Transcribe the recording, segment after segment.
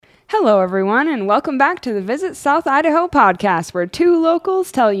Hello, everyone, and welcome back to the Visit South Idaho podcast, where two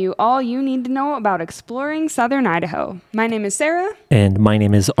locals tell you all you need to know about exploring southern Idaho. My name is Sarah. And my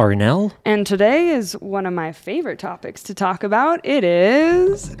name is Arnell. And today is one of my favorite topics to talk about. It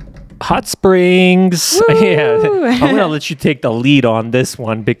is... hot springs. Woo! Yeah, I'm going to let you take the lead on this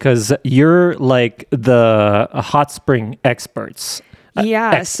one because you're like the hot spring experts.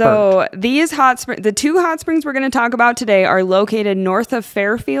 So these the two hot springs we're going to talk about today are located north of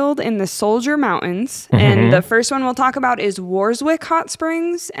Fairfield in the Soldier Mountains. Mm-hmm. And the first one we'll talk about is Worswick Hot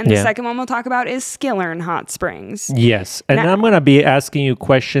Springs. And the second one we'll talk about is Skillern Hot Springs. Yes. And I'm going to be asking you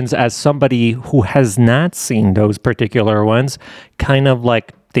questions as somebody who has not seen those particular ones, kind of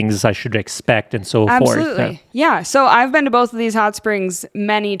like things I should expect and so forth. Absolutely. Yeah. So I've been to both of these hot springs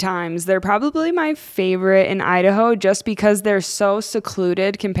many times. They're probably my favorite in Idaho just because they're so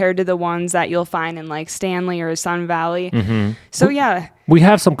secluded compared to the ones that you'll find in like Stanley or Sun Valley. Mm-hmm. So yeah. We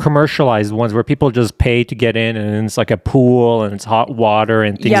have some commercialized ones where people just pay to get in and it's like a pool and it's hot water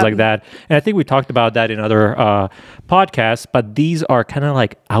and things like that. And I think we talked about that in other podcasts, but these are kind of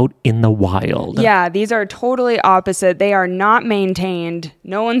like out in the wild. Yeah, these are totally opposite. They are not maintained.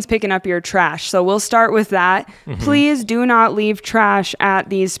 No one's picking up your trash. So we'll start with that. Mm-hmm. Please do not leave trash at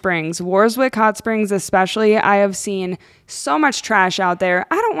these springs. Worswick Hot Springs especially, I have seen so much trash out there.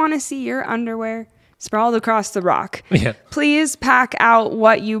 I don't want to see your underwear sprawled across the rock. Yeah. Please pack out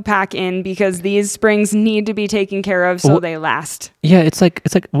what you pack in because these springs need to be taken care of so they last. Yeah, it's like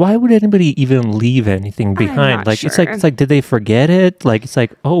why would anybody even leave anything behind? Like sure. it's like did they forget it? Like it's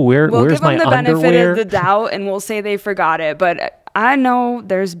like, oh, where's my underwear? We'll give them the benefit of the doubt and we'll say they forgot it, but I know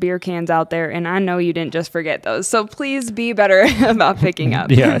there's beer cans out there, and I know you didn't just forget those. So please be better about picking up.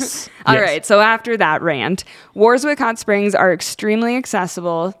 Yes. All right. So after that rant, Worswick Hot Springs are extremely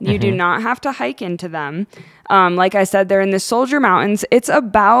accessible. You do not have to hike into them. Like I said, they're in the Soldier Mountains. It's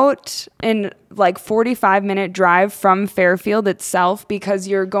about in like 45-minute drive from Fairfield itself because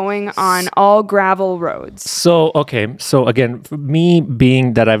you're going on all gravel roads. So, okay. So again, for me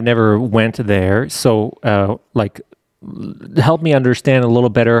being that I've never went there, so help me understand a little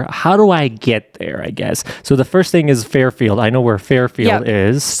better. How do I get there, I guess? So the first thing is Fairfield. I know where Fairfield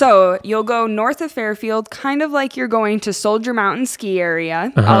is. So you'll go north of Fairfield, kind of like you're going to Soldier Mountain ski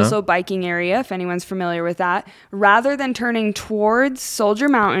area, also biking area, if anyone's familiar with that, rather than turning towards Soldier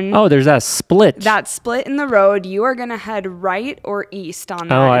Mountain. Oh, there's that split. That split in the road, you are going to head right or east on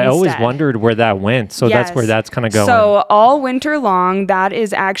that I instead. always wondered where that went. So that's where that's kind of going. So all winter long, that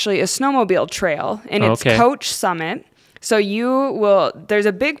is actually a snowmobile trail, and it's Coach Summit. So there's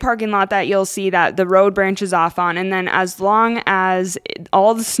a big parking lot that you'll see that the road branches off on. And then as long as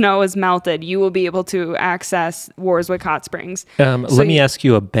all the snow is melted, you will be able to access Worswick Hot Springs. Let me ask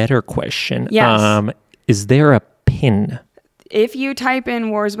you a better question. Yes. Is there a pin? If you type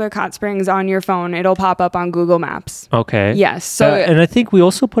in Worswick Hot Springs on your phone, it'll pop up on Google Maps. Okay. Yes. So and I think we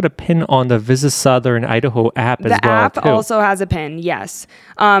also put a pin on the Visit Southern Idaho app as well. The app also has a pin, yes.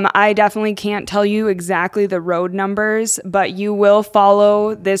 I definitely can't tell you exactly the road numbers, but you will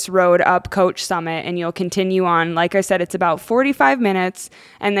follow this road up Coach Summit and you'll continue on. Like I said, it's about 45 minutes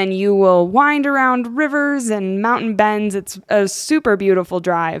and then you will wind around rivers and mountain bends. It's a super beautiful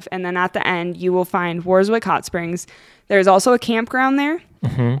drive. And then at the end, you will find Worswick Hot Springs. There's also a campground there,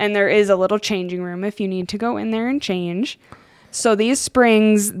 and there is a little changing room if you need to go in there and change. So these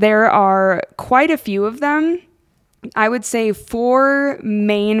springs, there are quite a few of them. I would say 4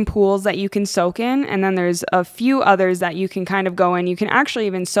 main pools that you can soak in, and then there's a few others that you can kind of go in. You can actually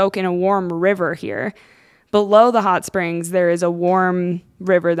even soak in a warm river here. Below the hot springs, there is a warm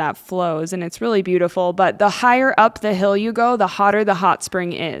river that flows, and it's really beautiful. But the higher up the hill you go, the hotter the hot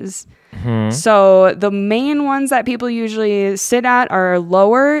spring is. So the main ones that people usually sit at are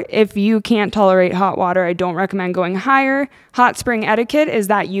lower. If you can't tolerate hot water, I don't recommend going higher. Hot spring etiquette is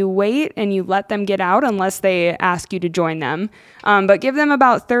that you wait and you let them get out unless they ask you to join them. But give them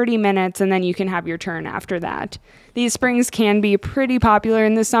about 30 minutes and then you can have your turn after that. These springs can be pretty popular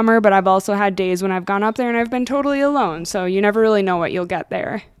in the summer, but I've also had days when I've gone up there and I've been totally alone. So you never really know what you'll get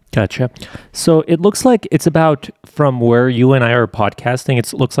there. Gotcha. So it looks like it's about, from where you and I are podcasting,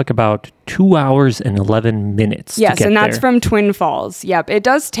 it looks like about 2 hours and 11 minutes. Yes, to get and that's there. from Twin Falls. Yep, it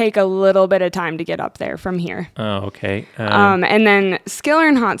does take a little bit of time to get up there from here. Oh, okay. And then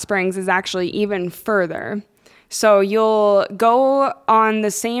Skillern Hot Springs is actually even further. So you'll go on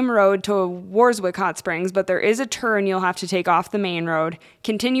the same road to Worswick Hot Springs, but there is a turn you'll have to take off the main road,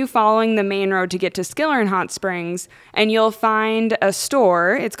 continue following the main road to get to Skillern Hot Springs, and you'll find a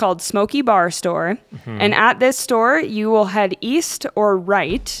store. It's called Smoky Bar Store. Mm-hmm. And at this store, you will head east or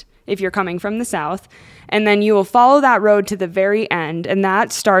right if you're coming from the south. And then you will follow that road to the very end, and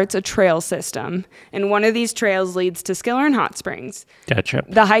that starts a trail system. And one of these trails leads to Skillern Hot Springs. Gotcha.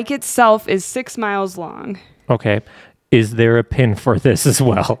 The hike itself is 6 miles long. Okay. Is there a pin for this as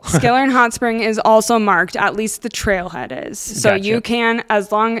well? Skillern Hot Spring is also marked, at least the trailhead is. So Gotcha. you can,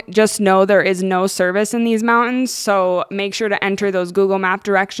 just know there is no service in these mountains. So make sure to enter those Google Map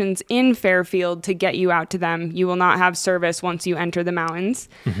directions in Fairfield to get you out to them. You will not have service once you enter the mountains.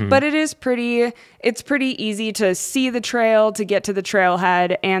 But it's pretty easy to see the trail, to get to the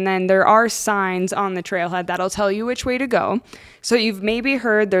trailhead. And then there are signs on the trailhead that'll tell you which way to go. So you've maybe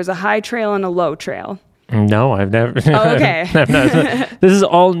heard there's a high trail and a low trail. No, I've never. Oh, okay. This is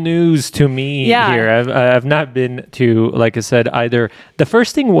all news to me here. I've not been to, like I said, either. The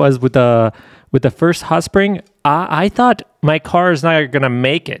first thing was with the first hot spring, I thought my car is not going to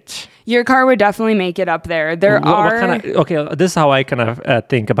make it. Your car would definitely make it up there. Okay, this is how I kind of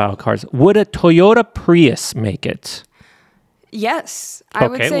think about cars. Would a Toyota Prius make it? Yes, I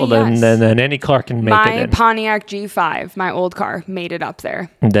would say yes. Then any car can make it. My Pontiac G5, my old car, made it up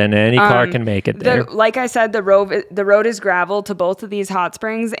there. Then any car can make it there. Like I said, the road is gravel to both of these hot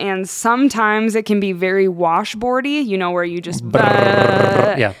springs, and sometimes it can be very washboardy. You know, where you just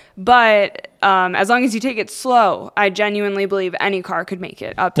yeah. But as long as you take it slow, I genuinely believe any car could make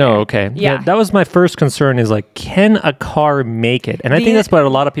it up there. Oh, okay. Yeah. That was my first concern. Is like, can a car make it? And I think that's what a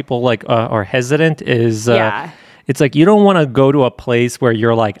lot of people are hesitant. Is it's like you don't want to go to a place where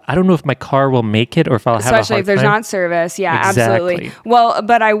you're like, I don't know if my car will make it or if I'll have a hard time. Especially if there's not service. Yeah, exactly. Absolutely. Well,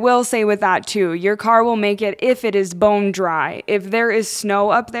 but I will say with that too, your car will make it if it is bone dry. If there is snow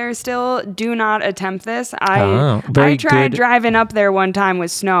up there still, do not attempt this. I tried driving up there one time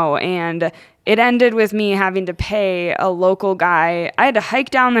with snow, and it ended with me having to pay a local guy. I had to hike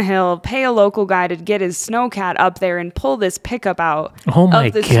down the hill, pay a local guy to get his snowcat up there and pull this pickup out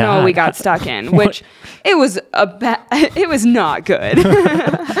of the snow we got stuck in, which it was not good.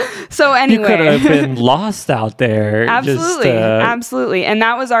 So anyway, you could have been lost out there. Absolutely. And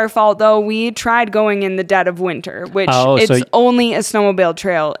that was our fault, though. We tried going in the dead of winter, which it's only a snowmobile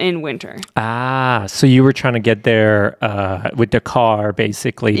trail in winter. So you were trying to get there with the car,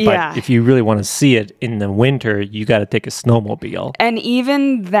 basically. But if you really want to see it in the winter, you got to take a snowmobile. And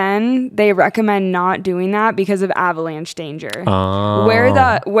even then, they recommend not doing that because of avalanche danger.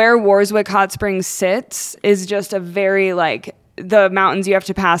 Where Worswick Hot Springs sits is just a very the mountains you have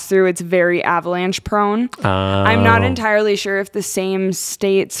to pass through, it's very avalanche prone. I'm not entirely sure if the same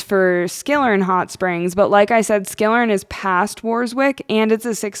states for Skillern Hot Springs, but like I said, Skillern is past Worswick and it's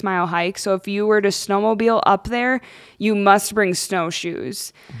a 6 mile hike. So if you were to snowmobile up there, you must bring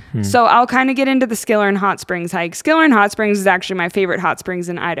snowshoes. So I'll kind of get into the Skillern Hot Springs hike. Skillern Hot Springs is actually my favorite hot springs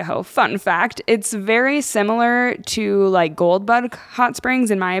in Idaho. Fun fact, it's very similar to like Goldbug Hot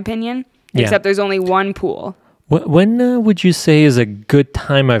Springs in my opinion, except there's only one pool. When would you say is a good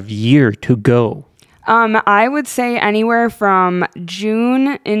time of year to go? I would say anywhere from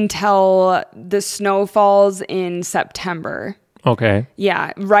June until the snow falls in September. Okay.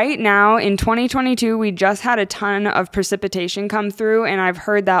 Yeah. Right now in 2022, we just had a ton of precipitation come through, and I've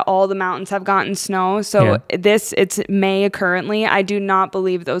heard that all the mountains have gotten snow. So it's May currently. I do not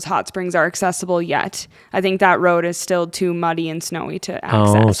believe those hot springs are accessible yet. I think that road is still too muddy and snowy to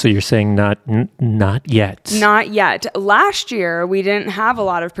access. Oh, so you're saying not yet? Not yet. Last year, we didn't have a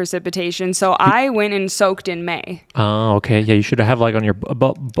lot of precipitation, so I went and soaked in May. Oh, okay. Yeah, you should have on your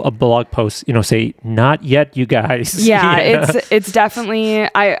blog post, say, not yet, you guys. Yeah. It's definitely,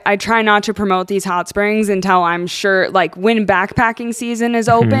 I try not to promote these hot springs until I'm sure, like when backpacking season is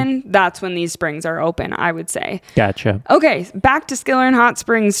open, that's when these springs are open, I would say. Gotcha. Okay, back to Skillern Hot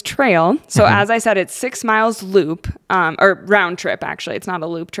Springs Trail. So as I said, it's 6 miles loop, or round trip actually. It's not a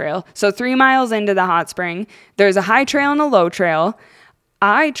loop trail. So 3 miles into the hot spring, there's a high trail and a low trail.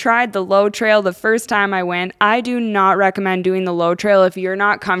 I tried the low trail the first time I went. I do not recommend doing the low trail if you're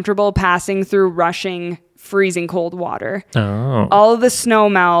not comfortable passing through rushing freezing cold water. Oh. All of the snow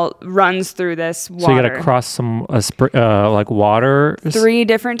melt runs through this water. So you got to cross some water? 3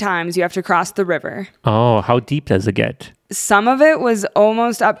 different times you have to cross the river. Oh, how deep does it get? Some of it was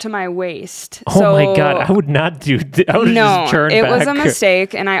almost up to my waist. Oh my God, I would not do that. I would just turn back. It was a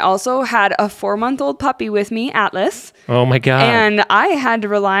mistake. And I also had a 4-month-old puppy with me, Atlas. Oh my God. And I had to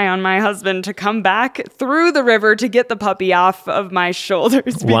rely on my husband to come back through the river to get the puppy off of my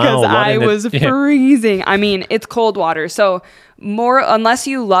shoulders because I was freezing. I mean, it's cold water. So unless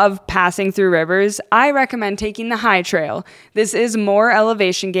you love passing through rivers, I recommend taking the high trail. This is more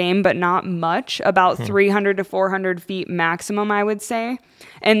elevation gain, but not much, about 300 to 400 feet maximum, I would say.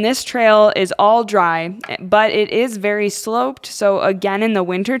 And this trail is all dry, but it is very sloped. So again, in the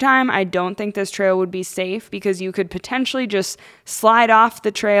wintertime, I don't think this trail would be safe because you could potentially just slide off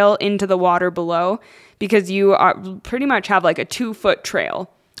the trail into the water below because you are pretty much have like a 2-foot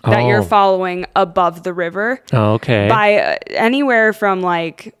trail that you're following above the river. Oh, okay. By anywhere from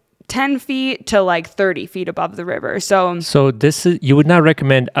like 10 feet to like 30 feet above the river. So this is, you would not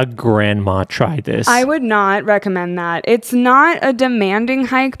recommend a grandma try this? I would not recommend that. It's not a demanding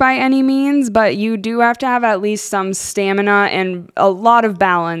hike by any means, but you do have to have at least some stamina and a lot of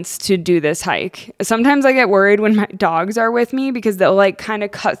balance to do this hike. Sometimes I get worried when my dogs are with me because they'll like kind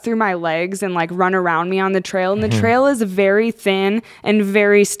of cut through my legs and like run around me on the trail. And the trail is very thin and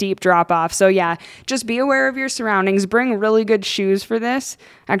very steep drop off. So yeah, just be aware of your surroundings. Bring really good shoes for this.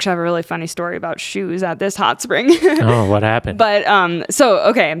 Actually, I have a really funny story about shoes at this hot spring. Oh, what happened? But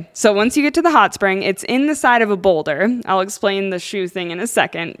so once you get to the hot spring, it's in the side of a boulder. I'll explain the shoe thing in a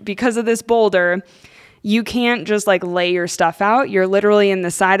second. Because of this boulder, you can't just like lay your stuff out. You're literally in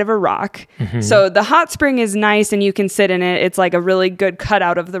the side of a rock. So the hot spring is nice and you can sit in it. It's like a really good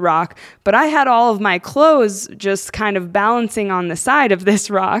cutout of the rock. But I had all of my clothes just kind of balancing on the side of this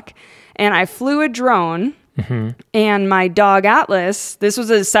rock. And I flew a drone. And my dog Atlas, this was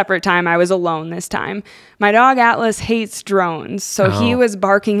a separate time. I was alone this time. My dog Atlas hates drones. So he was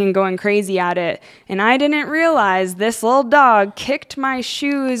barking and going crazy at it. And I didn't realize this little dog kicked my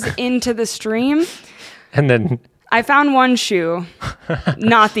shoes into the stream. And then I found one shoe,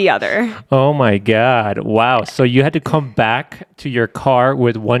 not the other. Oh my God. Wow. So you had to come back to your car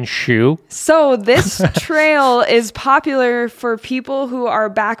with one shoe? So this trail is popular for people who are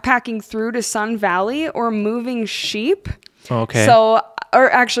backpacking through to Sun Valley or moving sheep. Okay.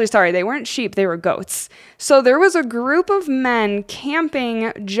 They weren't sheep, they were goats. So there was a group of men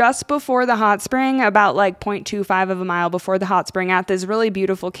camping just before the hot spring, about like 0.25 of a mile before the hot spring at this really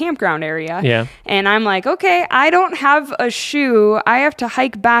beautiful campground area. Yeah. And I'm like, okay, I don't have a shoe. I have to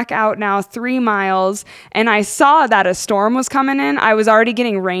hike back out now 3 miles. And I saw that a storm was coming in. I was already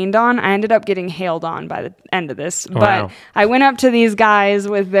getting rained on. I ended up getting hailed on by the end of this. Wow. But I went up to these guys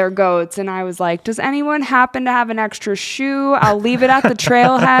with their goats and I was like, does anyone happen to have an extra shoe? I'll leave it at the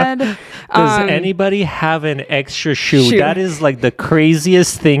trailhead. Does anybody have an extra shoe? That is like the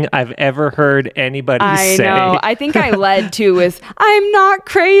craziest thing I've ever heard anybody say. I know. I think I led too with, I'm not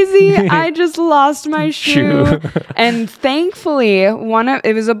crazy. I just lost my shoe. And thankfully,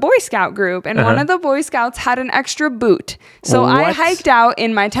 it was a Boy Scout group and one of the Boy Scouts had an extra boot. So I hiked out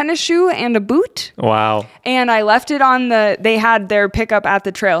in my tennis shoe and a boot. Wow. And I left it they had their pickup at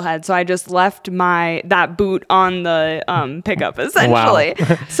the trailhead. So I just left that boot on the pickup essentially. Wow.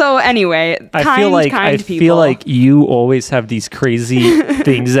 So anyway, I feel like you always have these crazy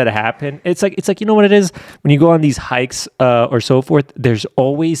things that happen. It's like you know what it is when you go on these hikes or so forth. There's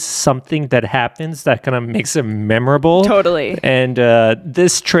always something that happens that kind of makes it memorable. Totally. And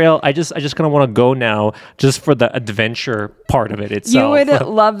this trail, I just kind of want to go now just for the adventure part of it itself. You would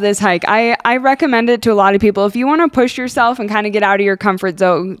love this hike. I recommend it to a lot of people. If you want to push yourself and kind of get out of your comfort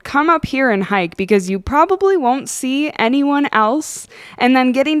zone, come up here and hike because you probably won't see anyone else. And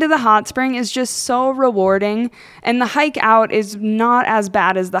then getting to the hot spring is just so rewarding. And the hike out is not as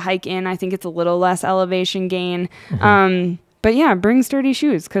bad as the hike in. I think it's a little less elevation gain. But yeah, bring sturdy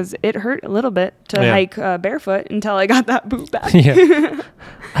shoes because it hurt a little bit to hike barefoot until I got that boot back.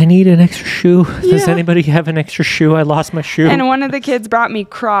 I need an extra shoe. Does anybody have an extra shoe? I lost my shoe. And one of the kids brought me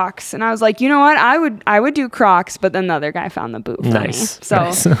Crocs, and I was like, you know what? I would do Crocs, but then the other guy found the boot for me.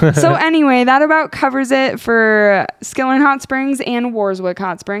 So anyway, that about covers it for Skillern Hot Springs and Worswick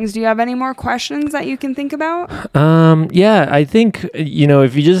Hot Springs. Do you have any more questions that you can think about? Yeah, I think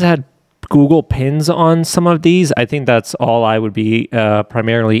if you just had Google pins on some of these, I think that's all I would be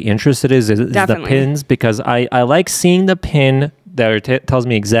primarily interested is the pins, because I like seeing the pin that tells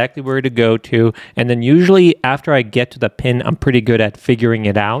me exactly where to go to, and then usually after I get to the pin, I'm pretty good at figuring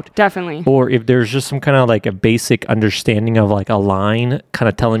it out. Definitely. Or if there's just some kind of like a basic understanding of like a line kind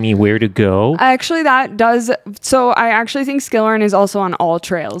of telling me where to go. Actually, that does. So I actually think Skillern is also on all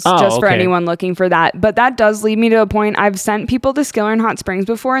trails, for anyone looking for that. But that does lead me to a point. I've sent people to Skillern Hot Springs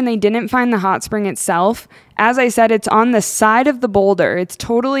before, and they didn't find the hot spring itself. As I said, it's on the side of the boulder. It's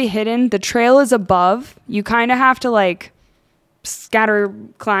totally hidden. The trail is above. You kind of have to scatter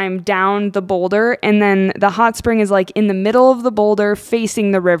climb down the boulder, and then the hot spring is like in the middle of the boulder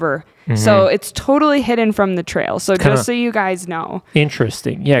facing the river. So it's totally hidden from the trail. So just so you guys know.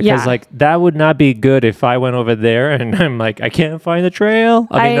 Interesting. Yeah, because like that would not be good if I went over there and I'm like, I can't find the trail.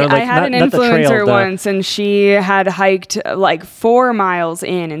 I had an influencer once, and she had hiked like 4 miles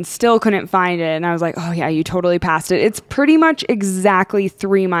in and still couldn't find it. And I was like, oh yeah, you totally passed it. It's pretty much exactly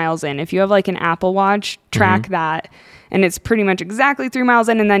 3 miles in. If you have like an Apple Watch, track that. And it's pretty much exactly 3 miles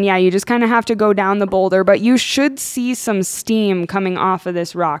in. And then, yeah, you just kind of have to go down the boulder. But you should see some steam coming off of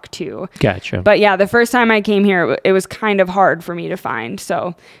this rock, too. Gotcha. But, yeah, the first time I came here, it was kind of hard for me to find.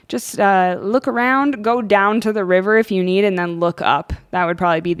 So just look around, go down to the river if you need, and then look up. That would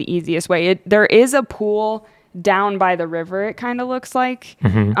probably be the easiest way. There is a pool down by the river, it kind of looks like.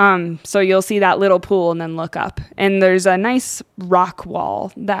 So you'll see that little pool and then look up. And there's a nice rock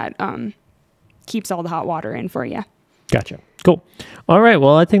wall that keeps all the hot water in for you. Gotcha. Cool. All right.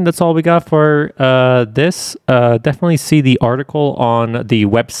 Well, I think that's all we got for this. Definitely see the article on the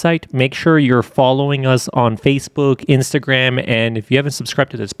website. Make sure you're following us on Facebook, Instagram, and if you haven't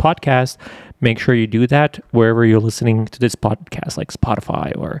subscribed to this podcast, make sure you do that wherever you're listening to this podcast, like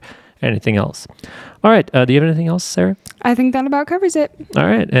Spotify or anything else. All right. Do you have anything else, Sarah? I think that about covers it. All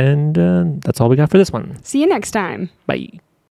right. And that's all we got for this one. See you next time. Bye.